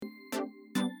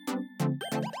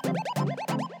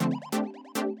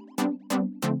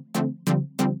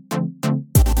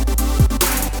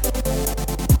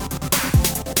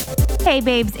Hey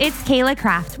babes, it's Kayla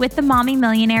Kraft with the Mommy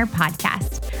Millionaire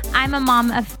podcast. I'm a mom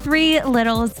of 3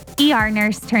 littles, ER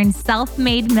nurse turned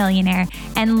self-made millionaire,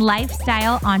 and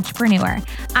lifestyle entrepreneur.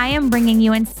 I am bringing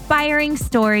you inspiring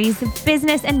stories,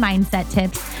 business and mindset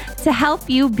tips to help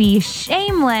you be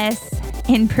shameless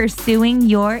in pursuing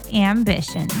your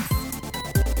ambitions.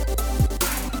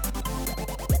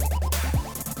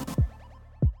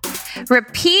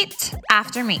 Repeat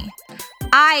after me.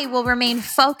 I will remain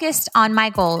focused on my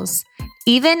goals,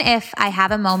 even if I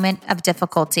have a moment of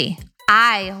difficulty.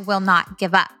 I will not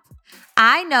give up.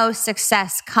 I know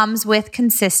success comes with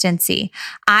consistency.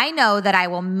 I know that I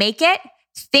will make it.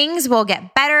 Things will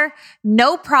get better.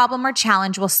 No problem or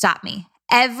challenge will stop me.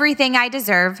 Everything I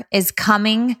deserve is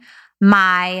coming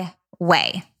my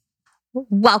way.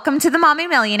 Welcome to the Mommy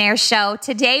Millionaire Show.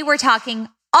 Today we're talking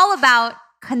all about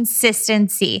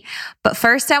consistency. But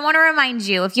first, I want to remind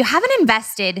you, if you haven't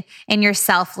invested in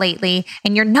yourself lately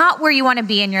and you're not where you want to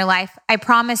be in your life, I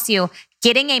promise you,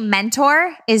 getting a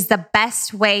mentor is the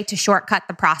best way to shortcut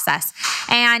the process.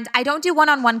 And I don't do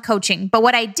one-on-one coaching, but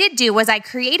what I did do was I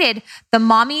created the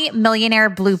Mommy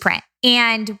Millionaire Blueprint.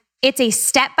 And it's a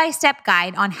step-by-step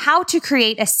guide on how to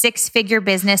create a 6-figure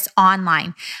business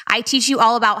online. I teach you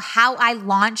all about how I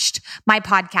launched my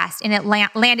podcast and it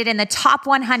landed in the top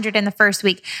 100 in the first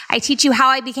week. I teach you how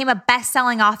I became a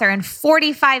best-selling author in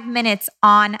 45 minutes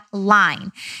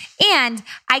online. And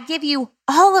I give you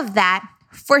all of that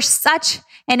for such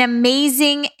an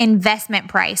amazing investment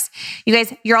price. You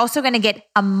guys, you're also going to get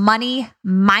a money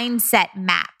mindset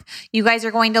map. You guys are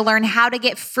going to learn how to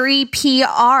get free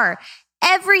PR.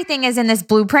 Everything is in this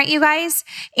blueprint, you guys.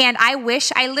 And I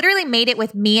literally made it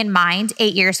with me in mind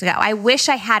 8 years ago. I wish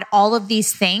I had all of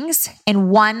these things in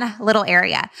one little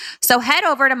area. So head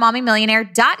over to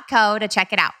mommymillionaire.co to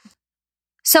check it out.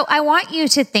 So I want you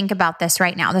to think about this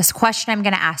right now. This question I'm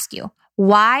going to ask you.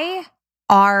 Why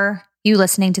are you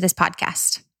listening to this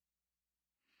podcast?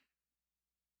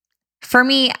 For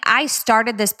me, I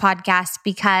started this podcast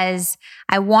because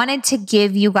I wanted to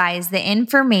give you guys the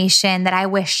information that I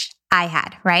wish I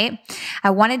had, right?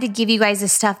 I wanted to give you guys the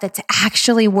stuff that's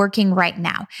actually working right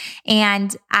now.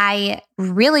 And I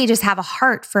really just have a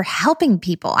heart for helping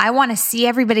people. I want to see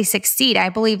everybody succeed. I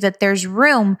believe that there's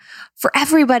room for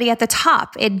everybody at the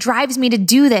top. It drives me to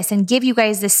do this and give you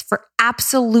guys this for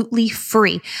absolutely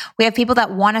free. We have people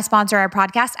that want to sponsor our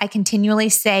podcast. I continually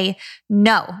say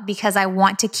no because I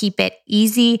want to keep it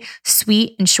easy,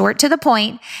 sweet, and short to the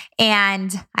point.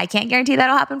 And I can't guarantee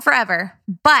that'll happen forever.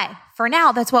 But for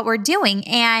now, that's what we're doing.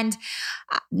 And,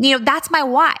 that's my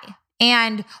why.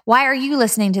 And why are you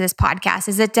listening to this podcast?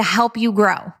 Is it to help you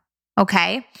grow?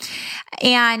 Okay.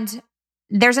 And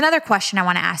there's another question I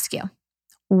want to ask you.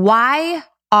 Why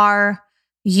are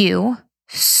you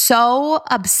so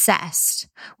obsessed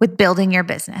with building your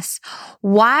business?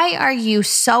 Why are you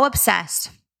so obsessed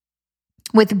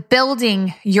with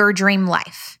building your dream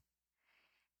life?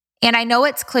 And I know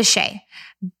it's cliche,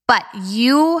 but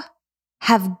you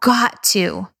have got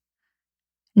to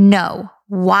know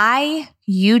why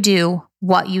you do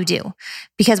what you do.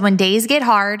 Because when days get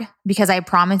hard, because I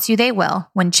promise you they will,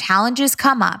 when challenges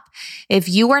come up, if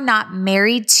you are not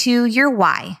married to your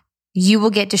why, you will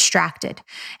get distracted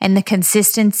and the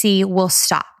consistency will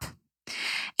stop.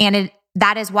 And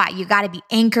that is why you got to be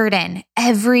anchored in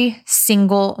every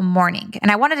single morning.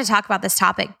 And I wanted to talk about this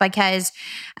topic because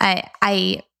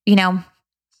I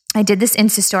did this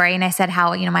Insta story and I said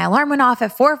how, my alarm went off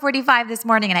at 4:45 this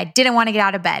morning and I didn't want to get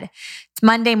out of bed. It's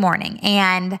Monday morning.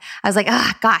 And I was like,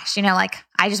 oh gosh,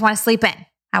 I just want to sleep in.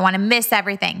 I want to miss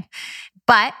everything.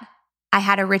 But I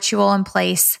had a ritual in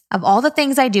place of all the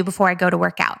things I do before I go to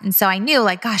work out. And so I knew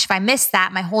gosh, if I miss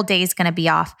that, my whole day is going to be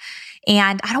off.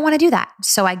 And I don't want to do that.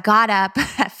 So I got up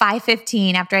at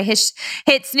 5:15 after I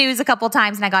hit snooze a couple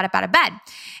times and I got up out of bed.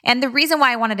 And the reason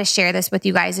why I wanted to share this with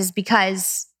you guys is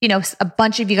because, a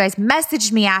bunch of you guys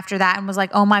messaged me after that and was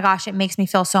like, oh my gosh, it makes me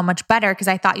feel so much better because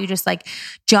I thought you just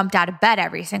jumped out of bed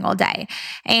every single day.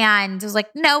 And I was like,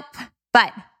 nope.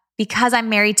 But because I'm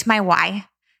married to my why,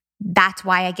 that's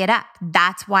why I get up.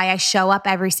 That's why I show up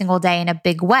every single day in a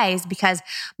big way, is because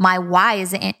my why is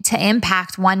to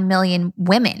impact 1 million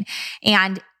women.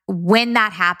 And when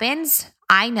that happens,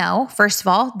 I know, first of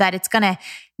all, that it's going to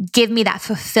give me that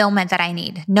fulfillment that I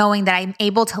need, knowing that I'm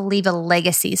able to leave a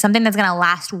legacy, something that's going to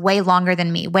last way longer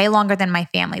than me, way longer than my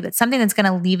family, but something that's going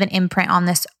to leave an imprint on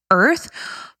this earth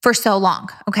for so long.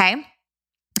 Okay.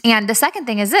 And the second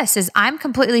thing is I'm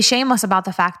completely shameless about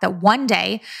the fact that one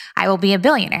day I will be a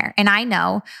billionaire. And I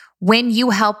know when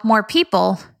you help more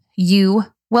people, you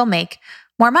will make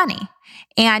more money.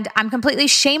 And I'm completely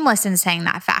shameless in saying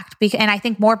that fact. And I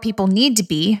think more people need to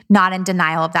be not in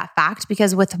denial of that fact,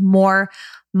 because with more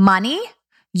money,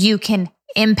 you can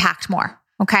impact more.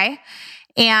 Okay.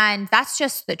 And that's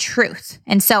just the truth.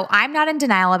 And so I'm not in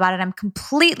denial about it. I'm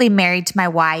completely married to my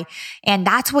why. And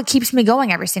that's what keeps me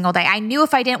going every single day. I knew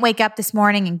if I didn't wake up this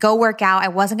morning and go work out, I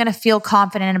wasn't going to feel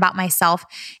confident about myself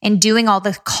in doing all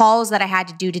the calls that I had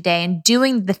to do today and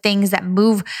doing the things that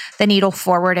move the needle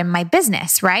forward in my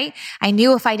business, right? I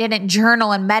knew if I didn't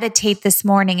journal and meditate this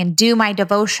morning and do my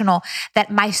devotional,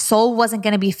 that my soul wasn't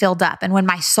going to be filled up. And when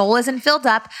my soul isn't filled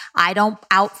up, I don't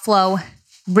outflow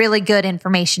really good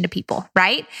information to people,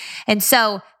 right? And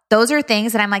so those are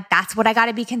things that I'm like, that's what I got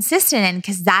to be consistent in,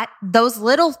 because those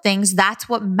little things, that's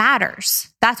what matters.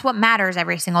 That's what matters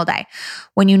every single day.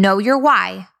 When you know your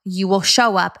why, you will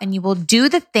show up and you will do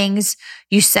the things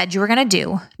you said you were going to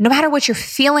do, no matter what you're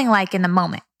feeling like in the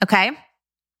moment. Okay.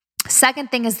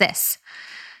 Second thing is this,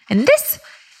 and this,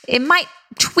 it might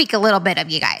tweak a little bit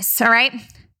of you guys. All right.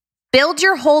 Build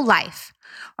your whole life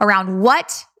around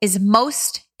what is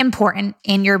most important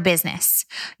in your business.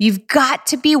 You've got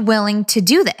to be willing to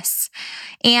do this.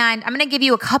 And I'm going to give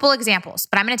you a couple examples,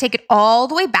 but I'm going to take it all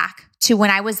the way back to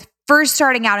when I was first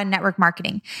starting out in network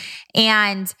marketing.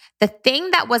 And the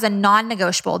thing that was a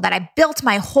non-negotiable that I built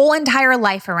my whole entire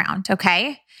life around,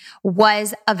 okay,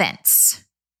 was events.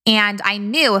 And I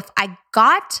knew if I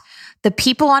got the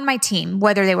people on my team,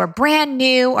 whether they were brand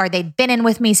new or they'd been in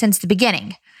with me since the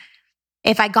beginning,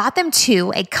 if I got them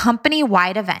to a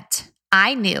company-wide event,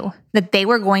 I knew that they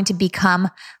were going to become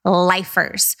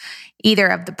lifers, either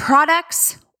of the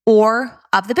products or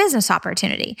of the business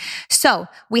opportunity. So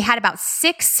we had about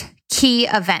 6 key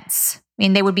events. I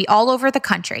mean, they would be all over the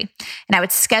country, and I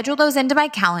would schedule those into my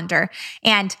calendar,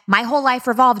 and my whole life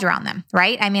revolved around them,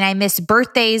 right? I mean, I missed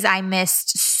birthdays. I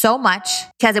missed so much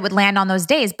because it would land on those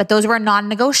days, but those were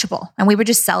non-negotiable, and we would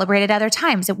just celebrate at other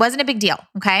times. It wasn't a big deal,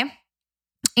 okay?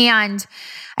 And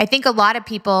I think a lot of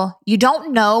people, you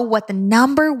don't know what the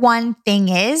number one thing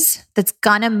is that's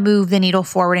going to move the needle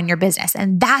forward in your business.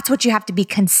 And that's what you have to be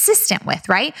consistent with,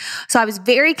 right? So I was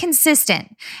very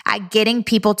consistent at getting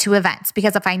people to events,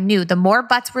 because if I knew the more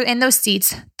butts were in those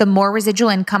seats, the more residual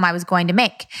income I was going to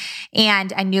make.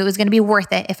 And I knew it was going to be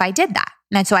worth it if I did that.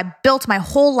 And so I built my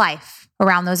whole life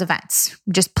around those events,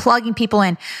 just plugging people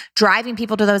in, driving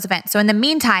people to those events. So in the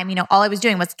meantime, all I was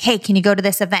doing was, hey, can you go to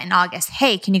this event in August?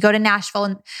 Hey, can you go to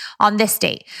Nashville on this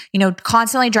date?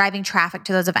 Constantly driving traffic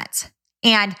to those events.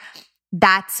 And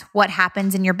that's what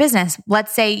happens in your business.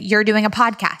 Let's say you're doing a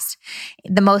podcast.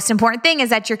 The most important thing is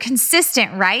that you're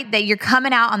consistent, right? That you're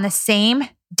coming out on the same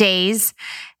days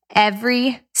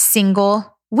every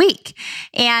single week.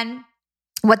 And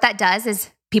what that does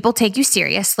is people take you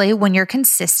seriously when you're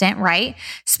consistent, right?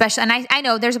 Especially, and I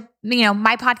know there's,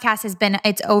 my podcast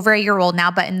it's over a year old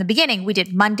now, but in the beginning we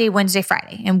did Monday, Wednesday,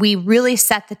 Friday, and we really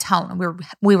set the tone.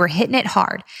 We were hitting it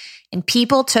hard, and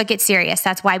people took it serious.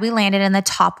 That's why we landed in the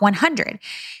top 100.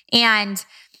 And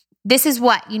this is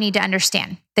what you need to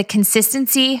understand. The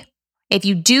consistency. If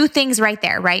you do things right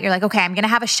there, right? You're like, okay, I'm going to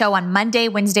have a show on Monday,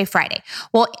 Wednesday, Friday.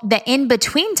 Well, the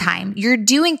in-between time, you're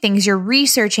doing things, you're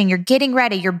researching, you're getting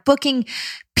ready, you're booking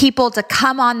people to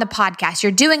come on the podcast.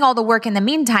 You're doing all the work in the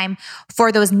meantime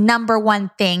for those number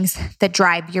one things that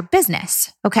drive your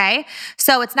business, okay?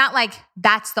 So it's not like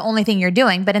that's the only thing you're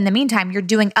doing, but in the meantime, you're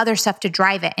doing other stuff to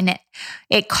drive it, and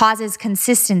it causes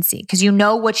consistency because you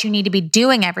know what you need to be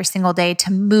doing every single day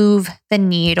to move the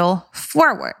needle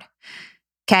forward.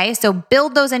 Okay, so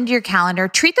build those into your calendar.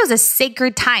 Treat those as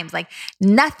sacred times. Like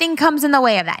nothing comes in the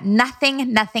way of that. Nothing,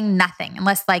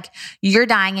 unless like you're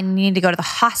dying and you need to go to the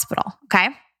hospital. Okay,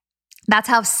 that's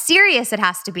how serious it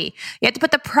has to be. You have to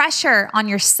put the pressure on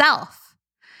yourself.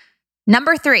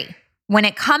 Number 3, when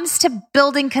it comes to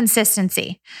building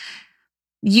consistency,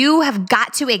 you have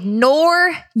got to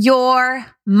ignore your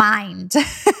mind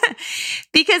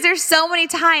because there's so many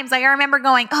times, like I remember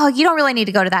going, oh, you don't really need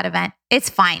to go to that event. It's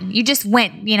fine. You just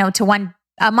went, to one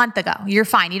a month ago. You're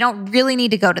fine. You don't really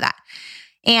need to go to that.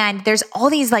 And there's all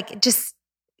these just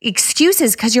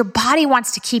excuses because your body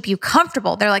wants to keep you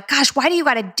comfortable. They're like, gosh, why do you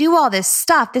got to do all this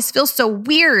stuff? This feels so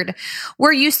weird.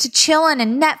 We're used to chilling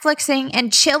and Netflixing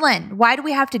and chilling. Why do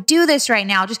we have to do this right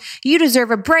now? Just you deserve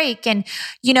a break. And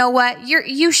you know what?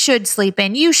 You should sleep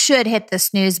in. You should hit the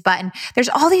snooze button. There's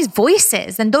all these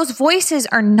voices, and those voices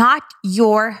are not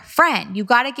your friend. You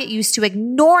got to get used to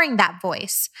ignoring that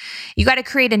voice. You got to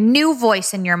create a new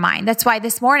voice in your mind. That's why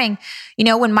this morning,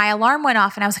 when my alarm went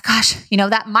off and I was like, gosh,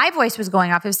 that my voice was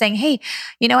going off. It was saying, hey,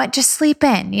 you know what? Just sleep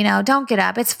in, don't get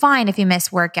up. It's fine if you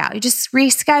miss workout. You just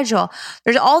reschedule.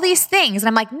 There's all these things. And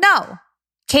I'm like, no,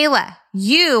 Kayla,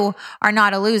 you are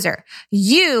not a loser.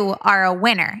 You are a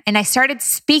winner. And I started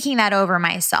speaking that over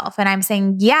myself. And I'm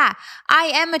saying, yeah,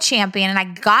 I am a champion. And I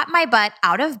got my butt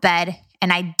out of bed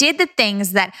and I did the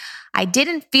things that I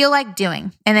didn't feel like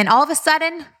doing. And then all of a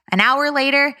sudden, an hour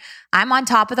later, I'm on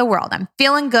top of the world. I'm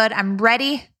feeling good. I'm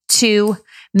ready to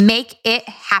make it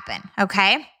happen.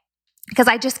 Okay. Because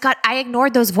I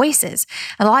ignored those voices.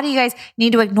 A lot of you guys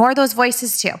need to ignore those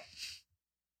voices too.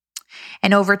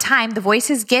 And over time, the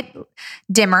voices get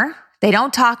dimmer. They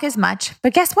don't talk as much,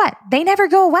 but guess what? They never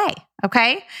go away,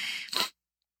 okay?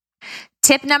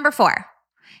 Tip number 4,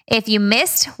 if you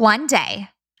missed one day,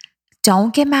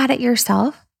 don't get mad at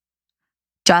yourself.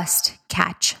 Just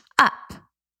catch up.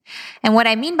 And what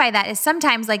I mean by that is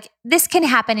sometimes like this can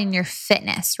happen in your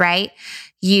fitness, right?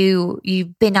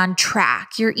 You've been on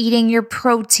track. You're eating your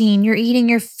protein, you're eating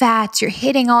your fats, you're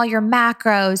hitting all your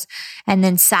macros. And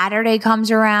then Saturday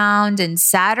comes around and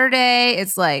Saturday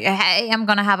it's like, hey, I'm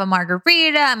going to have a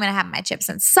margarita. I'm going to have my chips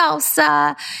and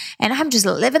salsa and I'm just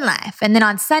living life. And then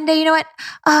on Sunday, you know what?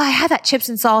 I had that chips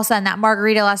and salsa and that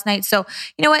margarita last night. So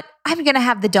you know what? I'm going to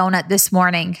have the donut this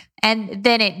morning. And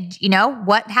then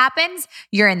what happens?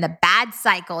 You're in the bad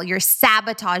cycle. You're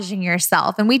sabotaging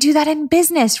yourself. And we do that in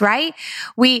business, right?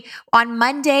 On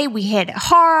Monday, we hit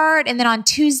hard. And then on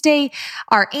Tuesday,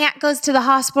 our aunt goes to the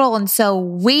hospital. And so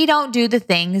we don't do the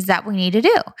things that we need to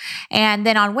do. And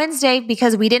then on Wednesday,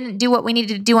 because we didn't do what we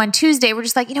needed to do on Tuesday, we're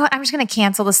just like, you know what? I'm just going to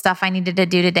cancel the stuff I needed to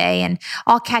do today and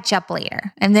I'll catch up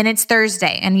later. And then it's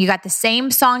Thursday and you got the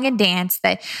same song and dance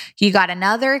that you got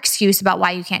another excuse about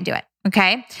why you can't do it.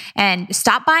 Okay. And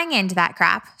stop buying into that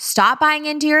crap. Stop buying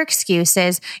into your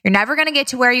excuses. You're never going to get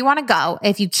to where you want to go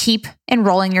if you keep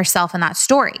enrolling yourself in that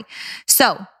story.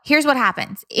 So here's what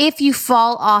happens. If you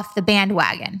fall off the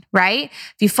bandwagon, right?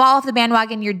 If you fall off the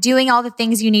bandwagon, you're doing all the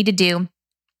things you need to do.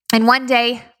 And one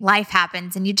day life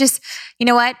happens and you just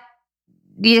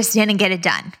didn't get it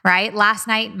done, right? Last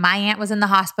night, my aunt was in the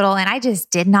hospital and I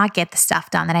just did not get the stuff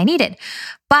done that I needed.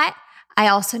 But I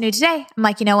also knew today, I'm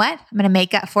like, you know what? I'm going to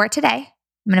make up for it today.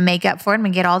 I'm going to make up for it. I'm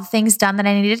going to get all the things done that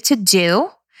I needed to do.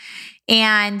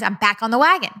 And I'm back on the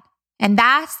wagon. And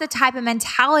that's the type of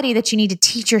mentality that you need to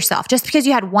teach yourself. Just because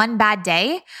you had one bad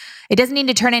day, it doesn't need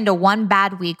to turn into one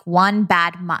bad week, one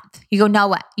bad month. You go, know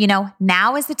what?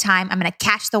 Now is the time. I'm going to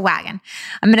catch the wagon.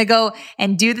 I'm going to go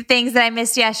and do the things that I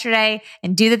missed yesterday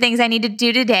and do the things I need to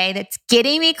do today that's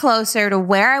getting me closer to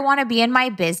where I want to be in my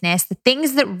business, the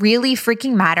things that really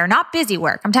freaking matter, not busy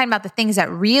work. I'm talking about the things that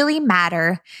really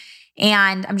matter.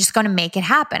 And I'm just going to make it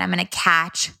happen. I'm going to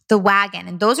catch the wagon.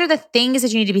 And those are the things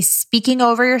that you need to be speaking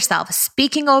over yourself,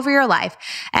 speaking over your life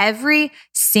every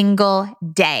single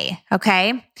day.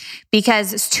 Okay.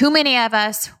 Because too many of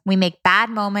us, we make bad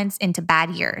moments into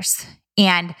bad years.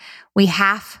 And we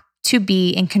have to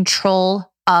be in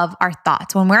control of our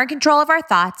thoughts. When we're in control of our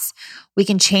thoughts, we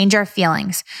can change our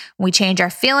feelings. When we change our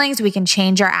feelings, we can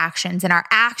change our actions. And our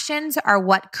actions are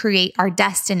what create our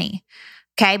destiny.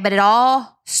 Okay, but it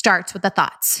all starts with the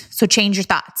thoughts. So change your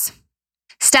thoughts.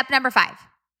 Step number 5,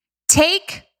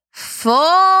 take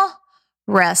full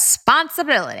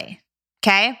responsibility.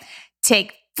 Okay,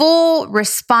 take full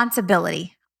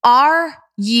responsibility. Are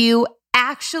you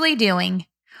actually doing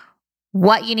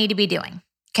what you need to be doing?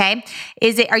 Okay.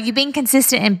 Are you being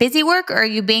consistent in busy work or are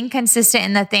you being consistent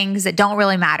in the things that don't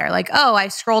really matter? Like, oh, I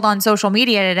scrolled on social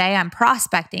media today. I'm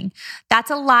prospecting.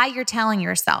 That's a lie you're telling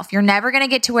yourself. You're never going to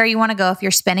get to where you want to go if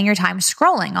you're spending your time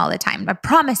scrolling all the time. I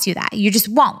promise you that. You just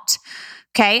won't.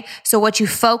 Okay. So what you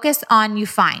focus on, you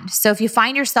find. So if you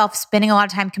find yourself spending a lot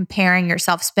of time comparing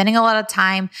yourself, spending a lot of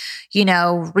time,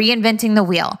 reinventing the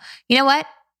wheel, you know what?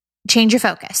 Change your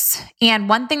focus. And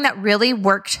one thing that really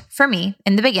worked for me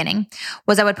in the beginning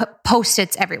was I would put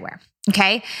Post-its everywhere.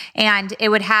 Okay. And it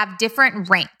would have different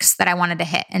ranks that I wanted to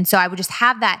hit. And so I would just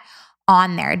have that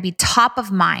on there. It'd be top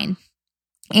of mind.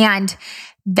 And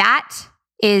that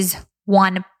is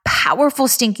one powerful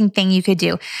stinking thing you could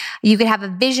do. You could have a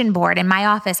vision board. In my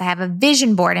office, I have a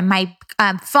vision board. In my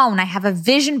phone, I have a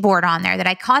vision board on there that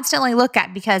I constantly look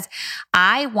at because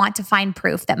I want to find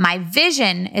proof that my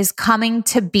vision is coming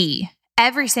to be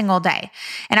every single day.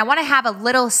 And I want to have a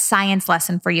little science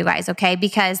lesson for you guys, okay?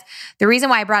 Because the reason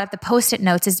why I brought up the Post-it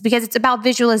notes is because it's about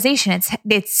visualization.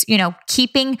 It's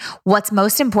keeping what's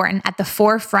most important at the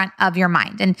forefront of your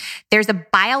mind. And there's a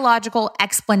biological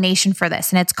explanation for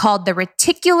this, and it's called the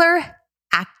reticular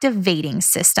activating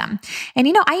system.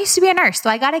 And I used to be a nurse, so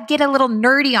I got to get a little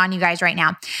nerdy on you guys right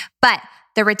now. But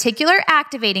the reticular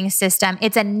activating system,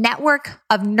 it's a network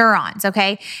of neurons,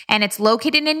 okay? And it's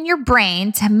located in your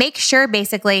brain to make sure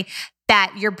basically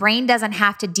that your brain doesn't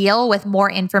have to deal with more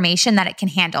information that it can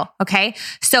handle. Okay.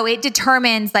 So it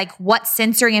determines like what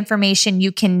sensory information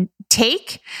you can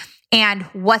take and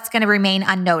what's going to remain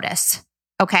unnoticed.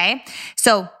 Okay.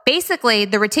 So basically,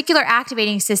 the reticular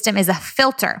activating system is a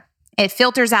filter. It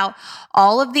filters out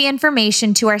all of the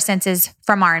information to our senses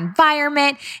from our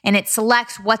environment, and it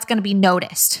selects what's going to be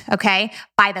noticed, okay,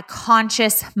 by the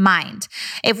conscious mind.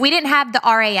 If we didn't have the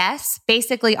RAS,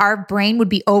 basically our brain would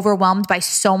be overwhelmed by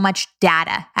so much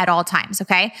data at all times,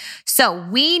 okay? So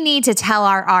we need to tell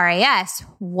our RAS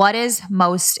what is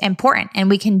most important, and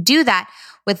we can do that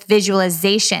with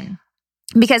visualization.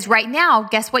 Because right now,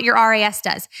 guess what your RAS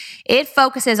does? It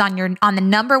focuses on the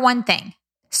number one thing,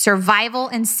 survival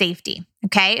and safety.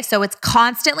 Okay. So it's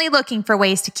constantly looking for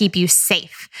ways to keep you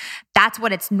safe. That's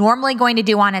what it's normally going to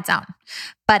do on its own.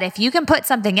 But if you can put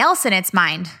something else in its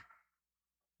mind,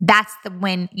 that's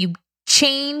when you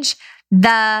change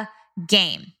the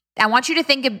game. I want you to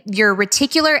think of your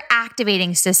reticular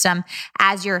activating system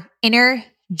as your inner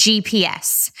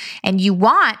GPS. And you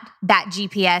want that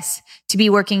GPS to be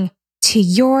working to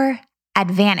your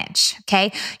advantage,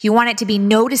 okay? You want it to be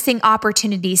noticing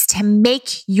opportunities to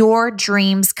make your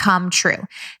dreams come true.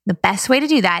 The best way to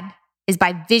do that is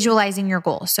by visualizing your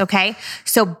goals, okay?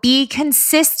 So be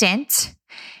consistent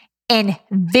in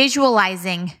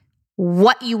visualizing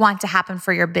what you want to happen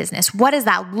for your business. What does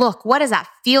that look? What does that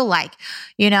feel like?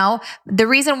 You know, the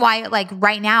reason why, like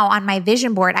right now on my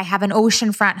vision board, I have an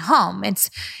oceanfront home. It's,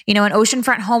 an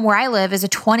oceanfront home where I live is a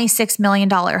 $26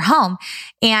 million home.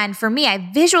 And for me,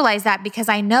 I visualize that because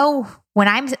I know when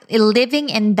I'm living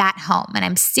in that home and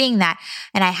I'm seeing that,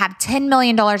 and I have $10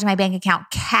 million in my bank account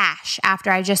cash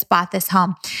after I just bought this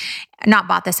home, not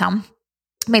bought this home.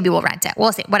 Maybe we'll rent it.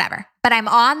 We'll see, whatever. But I'm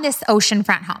on this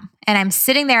oceanfront home and I'm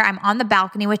sitting there. I'm on the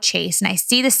balcony with Chase and I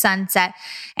see the sunset,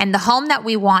 and the home that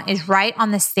we want is right on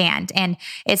the sand, and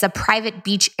it's a private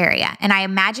beach area. And I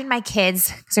imagine my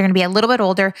kids, because they're going to be a little bit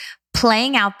older,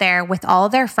 playing out there with all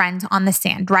their friends on the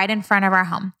sand right in front of our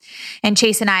home. And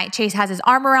Chase has his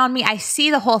arm around me. I see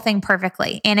the whole thing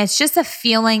perfectly. And it's just a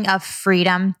feeling of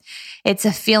freedom. It's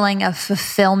a feeling of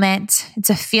fulfillment. It's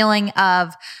a feeling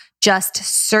of just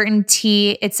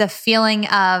certainty. It's a feeling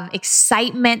of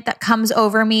excitement that comes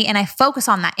over me, and I focus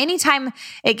on that. Anytime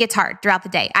it gets hard throughout the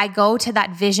day, I go to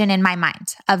that vision in my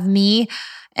mind of me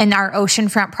and our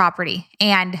oceanfront property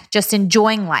and just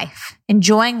enjoying life and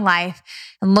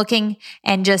looking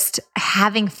and just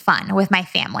having fun with my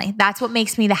family. That's what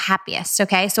makes me the happiest.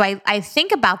 Okay. So I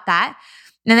think about that.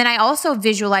 And then I also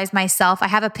visualize myself. I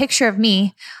have a picture of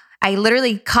me. I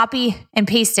literally copy and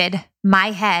pasted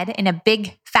my head in a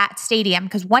big fat stadium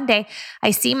because one day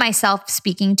I see myself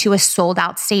speaking to a sold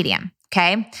out stadium.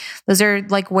 Okay. Those are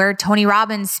like where Tony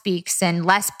Robbins speaks and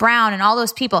Les Brown and all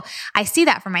those people. I see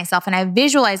that for myself, and I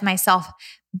visualize myself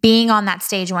being on that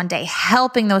stage one day,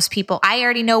 helping those people. I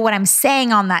already know what I'm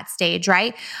saying on that stage,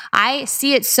 right? I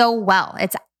see it so well.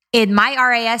 My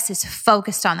RAS is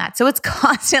focused on that. So it's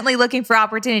constantly looking for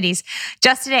opportunities.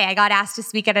 Just today, I got asked to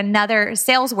speak at another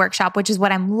sales workshop, which is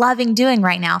what I'm loving doing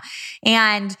right now.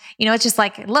 And, it's just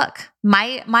like, look,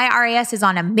 my RAS is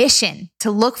on a mission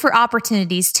to look for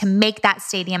opportunities to make that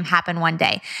stadium happen one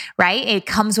day, right? It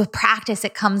comes with practice.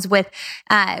 It comes with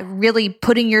really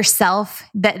putting yourself,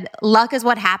 that luck is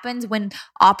what happens when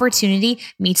opportunity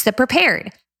meets the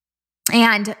prepared.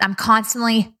 And I'm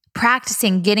constantly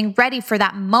practicing, getting ready for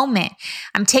that moment.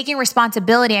 I'm taking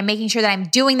responsibility. I'm making sure that I'm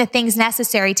doing the things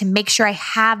necessary to make sure I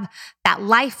have that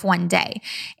life one day.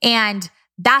 And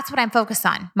that's what I'm focused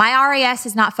on. My RAS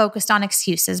is not focused on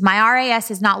excuses. My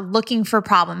RAS is not looking for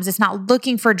problems. It's not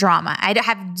looking for drama. I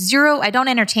don't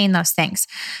entertain those things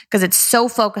because it's so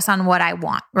focused on what I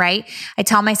want, right? I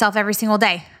tell myself every single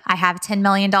day, I have $10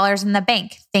 million in the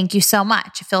bank. Thank you so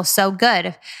much. It feels so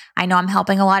good. I know I'm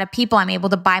helping a lot of people. I'm able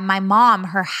to buy my mom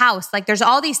her house. Like there's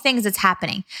all these things that's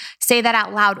happening. Say that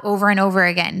out loud over and over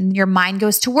again. Your mind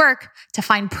goes to work to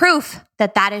find proof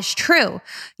that that is true.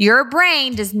 Your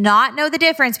brain does not know the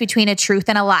difference between a truth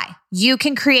and a lie. You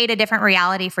can create a different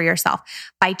reality for yourself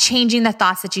by changing the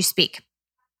thoughts that you speak.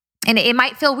 And it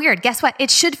might feel weird. Guess what?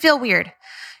 It should feel weird.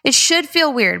 It should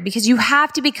feel weird because you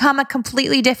have to become a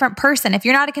completely different person. If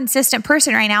you're not a consistent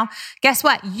person right now, guess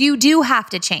what? You do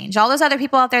have to change. All those other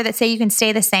people out there that say you can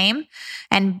stay the same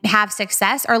and have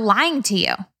success are lying to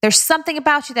you. There's something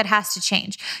about you that has to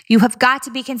change. You have got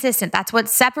to be consistent. That's what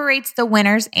separates the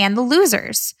winners and the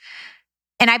losers.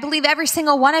 And I believe every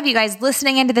single one of you guys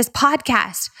listening into this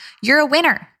podcast, you're a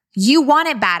winner. You want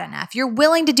it bad enough. You're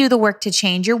willing to do the work to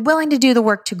change. You're willing to do the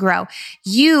work to grow.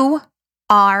 You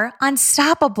are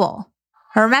unstoppable.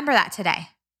 Remember that today.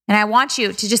 And I want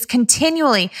you to just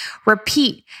continually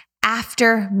repeat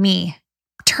after me.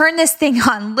 Turn this thing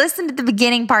on, listen to the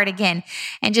beginning part again,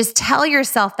 and just tell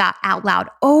yourself that out loud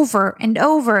over and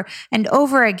over and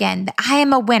over again, that I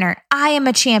am a winner. I am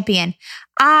a champion.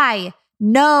 I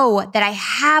know that I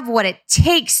have what it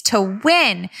takes to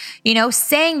win,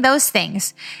 saying those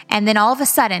things. And then all of a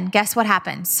sudden, guess what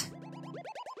happens?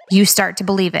 You start to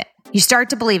believe it. You start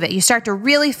to believe it. You start to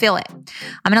really feel it.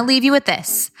 I'm going to leave you with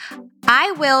this.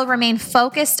 I will remain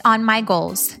focused on my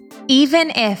goals.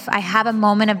 Even if I have a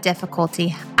moment of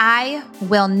difficulty, I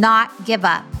will not give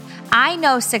up. I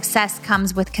know success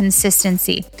comes with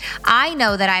consistency. I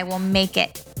know that I will make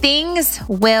it. Things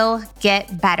will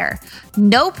get better.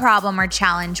 No problem or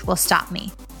challenge will stop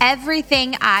me.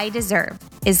 Everything I deserve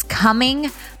is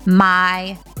coming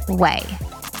my way.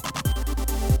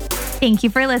 Thank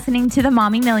you for listening to the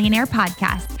Mommy Millionaire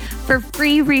podcast. For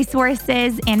free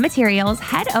resources and materials,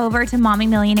 head over to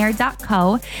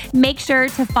mommymillionaire.co. Make sure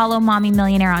to follow Mommy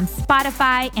Millionaire on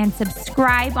Spotify and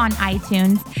subscribe on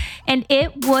iTunes. And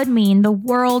it would mean the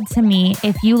world to me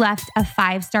if you left a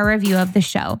 5-star review of the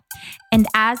show. And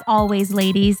as always,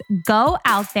 ladies, go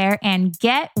out there and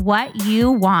get what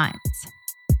you want.